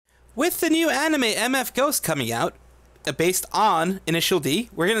With the new anime MF Ghost coming out, based on Initial D,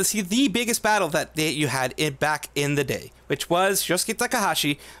 we're going to see the biggest battle that you had back in the day, which was Ryosuke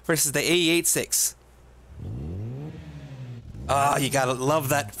Takahashi versus the AE86. Oh, you gotta love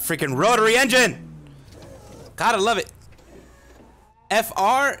that freaking rotary engine! Gotta love it.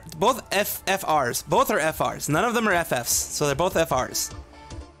 FR, both FRs. Both are FRs. None of them are FFs, so they're both FRs.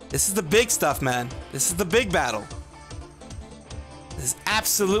 This is the big stuff, man. This is the big battle. This is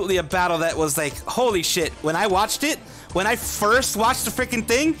absolutely a battle that was like, holy shit. When I watched it, when I first watched the freaking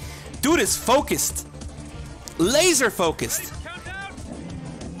thing, dude is focused. Laser focused.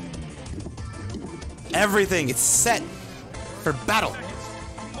 Everything is set for battle.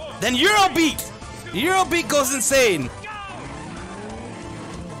 Then Eurobeat! Eurobeat goes insane.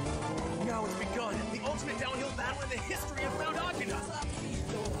 Now it's begun. The ultimate downhill battle in the history of Mount Akina.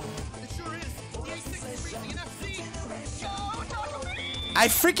 It sure is. The AE86 React FC. I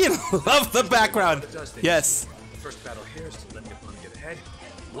freaking love the background. Yes. First battle here is to let the opponent get ahead,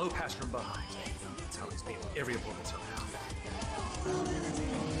 blow past from behind. That's how he's beating every opponent somehow.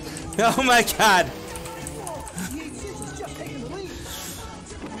 Oh my god.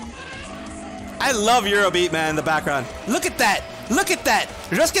 I love Eurobeat, man, in the background. Look at that. Look at that.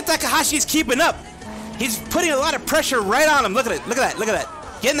 Ryosuke Takahashi is keeping up. He's putting a lot of pressure right on him. Look at it. Look at that. Look at that.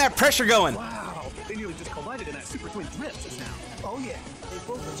 Getting that pressure going. Wow. They nearly just collided in that super twin drift just now. Oh yeah. They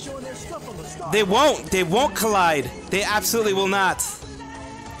both been showing their stuff on the start. They won't. They won't collide. They absolutely will not.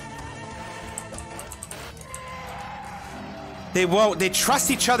 They won't. They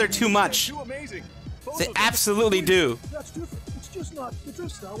trust each other too much. Too amazing. They absolutely do. That's different. It's just not the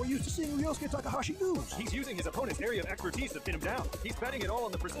drift style we're used to seeing Ryosuke Takahashi use. He's using his opponent's area of expertise to pin him down. He's betting it all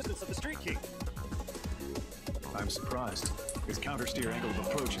on the persistence of the Street King. I'm surprised. His countersteer angle of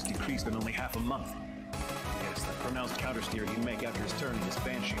approach has decreased in only half a month. Yes, the pronounced countersteer he'd make after his turn in his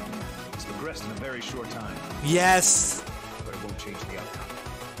Banshee has progressed in a very short time. Yes. But it won't change the outcome.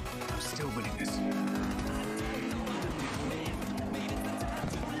 I'm still winning this.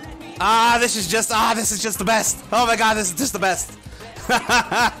 This is just the best. Oh my god, this is just the best.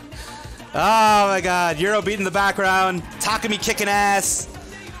 Oh my god, Eurobeat in the background, Takumi kicking ass.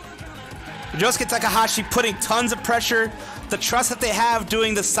 Ryosuke Takahashi putting tons of pressure, the trust that they have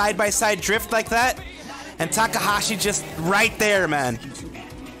doing the side-by-side drift like that, and Takahashi just right there, man.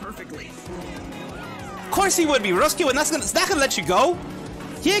 Perfectly. Of course he would be. Ryosuke would not gonna let you go.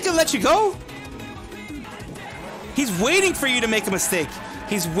 He ain't gonna let you go. He's waiting for you to make a mistake.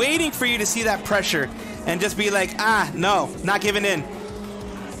 He's waiting for you to see that pressure and just be like, no, not giving in.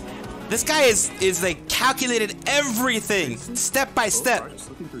 This guy is like calculated everything step by step. Just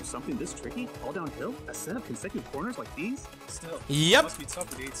looking through something this tricky, all downhill, a set of consecutive corners like these. Still, yep. It must be tough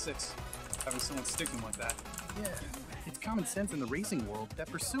for the 86. Having someone stick them like that. Yeah, it's common sense in the racing world that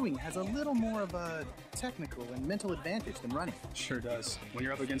pursuing has a little more of a technical and mental advantage than running. Sure does. When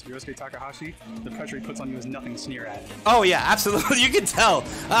you're up against Ryosuke Takahashi, the pressure he puts on you is nothing to sneer at. Oh yeah, absolutely. You can tell.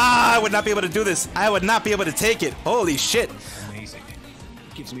 I would not be able to do this. I would not be able to take it. Holy shit. Amazing.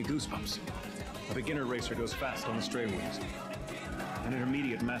 It gives me goosebumps. A beginner racer goes fast on the straightaways. An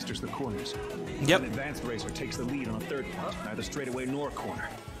intermediate masters the corners. Yep. An advanced racer takes the lead on a third part, neither straightaway nor corner.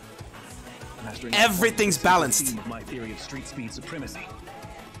 Mastering everything's balanced. Of my theory of street speed supremacy.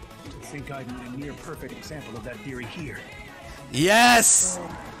 I think I'd need a near perfect example of that theory here. Yes!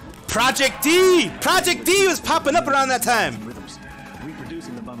 Project D! Project D was popping up around that time. Rhythms.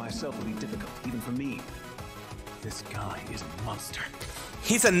 Reproducing them by myself will be difficult, even for me. This guy is a monster.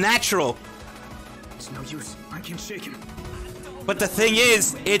 He's a natural. It's no use. I can't shake him. But the thing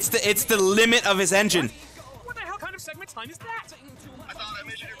is, it's the limit of his engine. What the hell kind of segment time is that? I thought I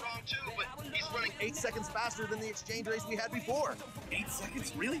measured it wrong too, but he's running 8 seconds faster than the exchange race we had before. 8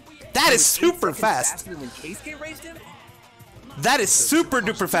 seconds? Really? That is super fast. Faster than when Keisuke raced him? That is super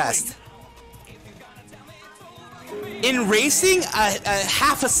duper fast. In racing, a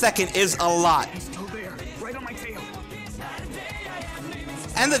half a second is a lot. He's still there, right on my tail.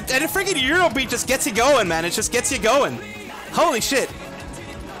 And the freaking Eurobeat just gets you going, man. It just gets you going. Holy shit.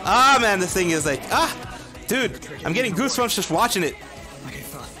 Ah, man, this thing is like, dude, I'm getting goosebumps just watching it. Like I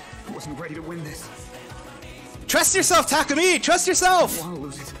thought, I wasn't ready to win this. Trust yourself, Takumi. Trust yourself. I want to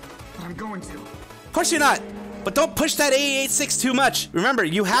lose it, but I'm going to. Of course you're not. But don't push that AE86 too much. Remember,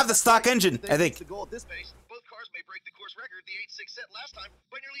 you have the stock engine, I think. The goal at this pace, both cars may break the course record the 86 set last time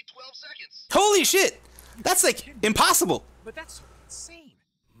by nearly 12 seconds. Holy shit. That's like impossible. But that's insane.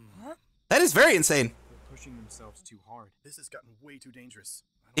 Huh? That is very insane. They're pushing themselves too hard. This has gotten way too dangerous.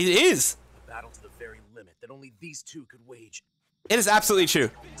 It is. A battle to the very limit that only these two could wage. It is absolutely true.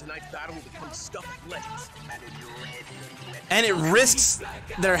 Tonight's battle will become stuff of legends. And it risks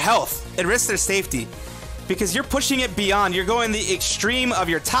their health. It risks their safety. Because you're pushing it beyond. You're going the extreme of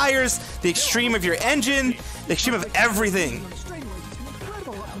your tires, the extreme of your engine, the extreme of everything.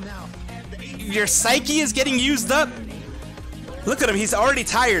 Your psyche is getting used up. Look at him, he's already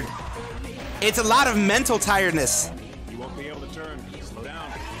tired. It's a lot of mental tiredness. You won't be able to turn. Slow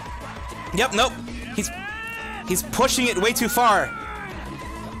down. Yep, nope. He's pushing it way too far.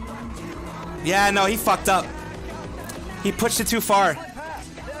 Yeah, no, he fucked up. He pushed it too far. The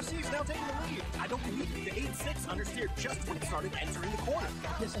FC's now taking the lead. I don't believe the AE86 understeered just when it started entering the corner.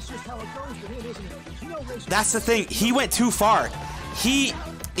 Yes, that's just how it goes with him, isn't it? You know, racing. That's the thing. He went too far. He's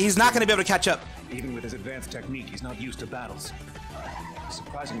not going to be able to catch up. Even with his advanced technique, he's not used to battles. He's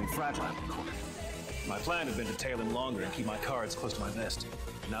surprisingly fragile in the corner. My plan had been to tail him longer and keep my cards close to my vest.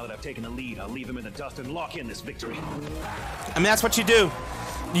 Now that I've taken the lead, I'll leave him in the dust and lock in this victory. I mean, that's what you do.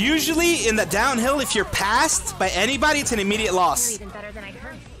 Usually in the downhill, if you're passed by anybody, it's an immediate loss. Even better than I'd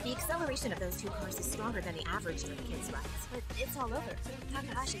heard. The acceleration of those two cars is stronger than the average for the kids' rides, but it's all over.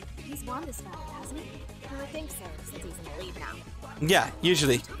 Takahashi, he's won this battle, hasn't he? I think so, since he's in the lead now. Yeah,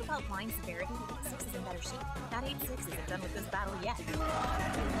 usually. Talk about flying severity, the 6 is in better shape. That 86 isn't done with this battle yet.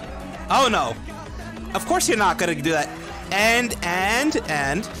 Oh no. Of course you're not gonna do that. And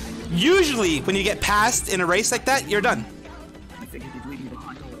usually when you get passed in a race like that, you're done. I figured you'd leave me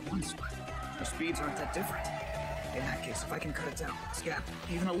behind all at once, but your speeds aren't that different. In that case, if I can cut it down, scap,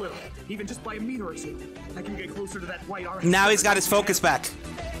 even a little, even just by a meter or two, I can get closer to that white RX7. Now he's got his focus back.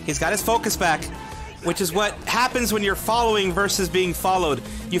 He's got his focus back, which is what happens when you're following versus being followed.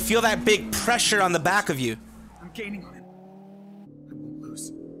 You feel that big pressure on the back of you. I'm gaining on him. I won't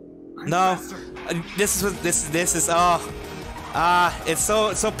lose. I'm No, faster. this is it's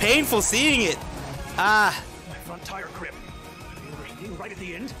so painful seeing it. My front tire grip. Overheating right at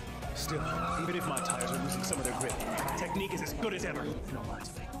the end. Still, even if my tires are losing some of their grip, technique is as good as ever. No mind.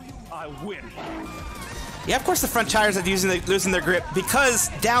 I win. Yeah, of course the front tires are losing their grip because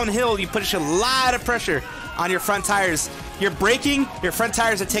downhill you put a lot of pressure on your front tires. You're braking, your front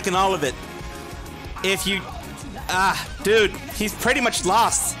tires are taking all of it. If you, dude, he's pretty much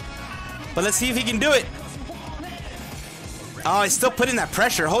lost. But let's see if he can do it. Oh, he's still putting that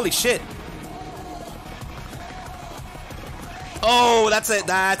pressure. Holy shit. Oh, that's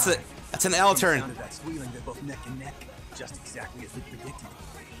an L turn. That squealing, they're both neck and neck, just exactly as we predicted.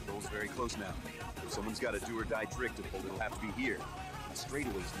 Bill's very close now. If someone's got a do or die trick to pull, it'll have to be here. The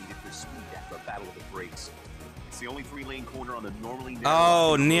straightaways needed for speed after a battle of the brakes. It's the only 3-lane corner on the normally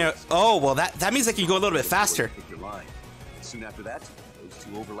narrow. Oh, well that means I can go a little bit faster. Pick your line. Soon after that, those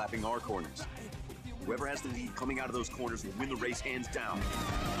two overlapping R corners. Whoever has the lead coming out of those corners will win the race hands down.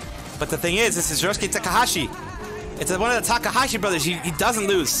 But the thing is, this is Ryosuke Takahashi. It's one of the Takahashi brothers. He doesn't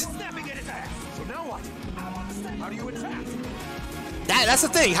lose. Snapping at his ass. So now what? How do you attack? That's the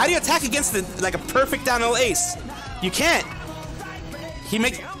thing. How do you attack against like a perfect downhill ace? You can't. He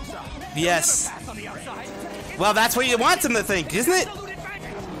makes. Yes. Well, that's what you want him to think, isn't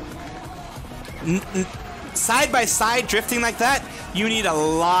it? Side by side drifting like that, you need a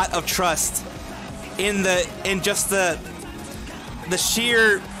lot of trust in just the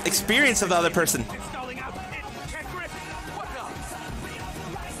sheer experience of the other person.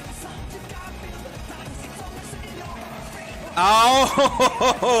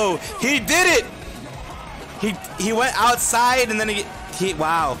 Oh, he did it! He went outside and then he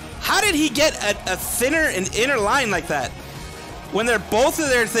wow. How did he get a thinner and inner line like that? When they're both of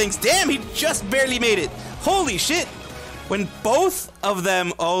their things, damn, he just barely made it. Holy shit! When both of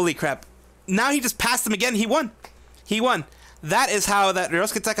them, holy crap. Now he just passed them again, he won. He won. That is how that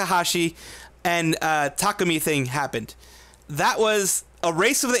Ryosuke Takahashi and Takumi thing happened. That was a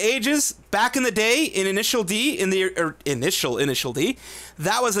race of the ages back in the day in Initial D, in the Initial D.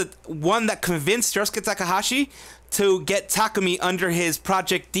 That was one that convinced Ryosuke Takahashi to get Takumi under his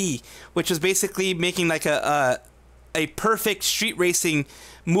Project D, which was basically making like a perfect street racing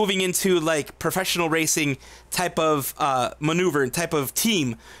moving into like professional racing type of maneuver and type of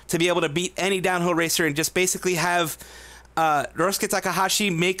team to be able to beat any downhill racer and just basically have Ryosuke Takahashi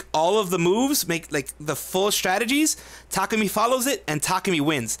make all of the moves, make like the full strategies. Takumi follows it and Takumi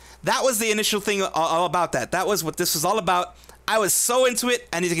wins. That was the initial thing all about that. That was what this was all about. I was so into it,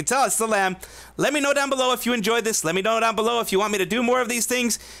 and as you can tell, I still am. Let me know down below if you enjoyed this. Let me know down below if you want me to do more of these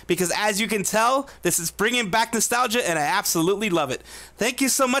things, because as you can tell, this is bringing back nostalgia, and I absolutely love it. Thank you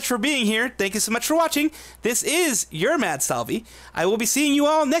so much for being here. Thank you so much for watching. This is your Mad Salvi. I will be seeing you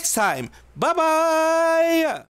all next time. Bye-bye!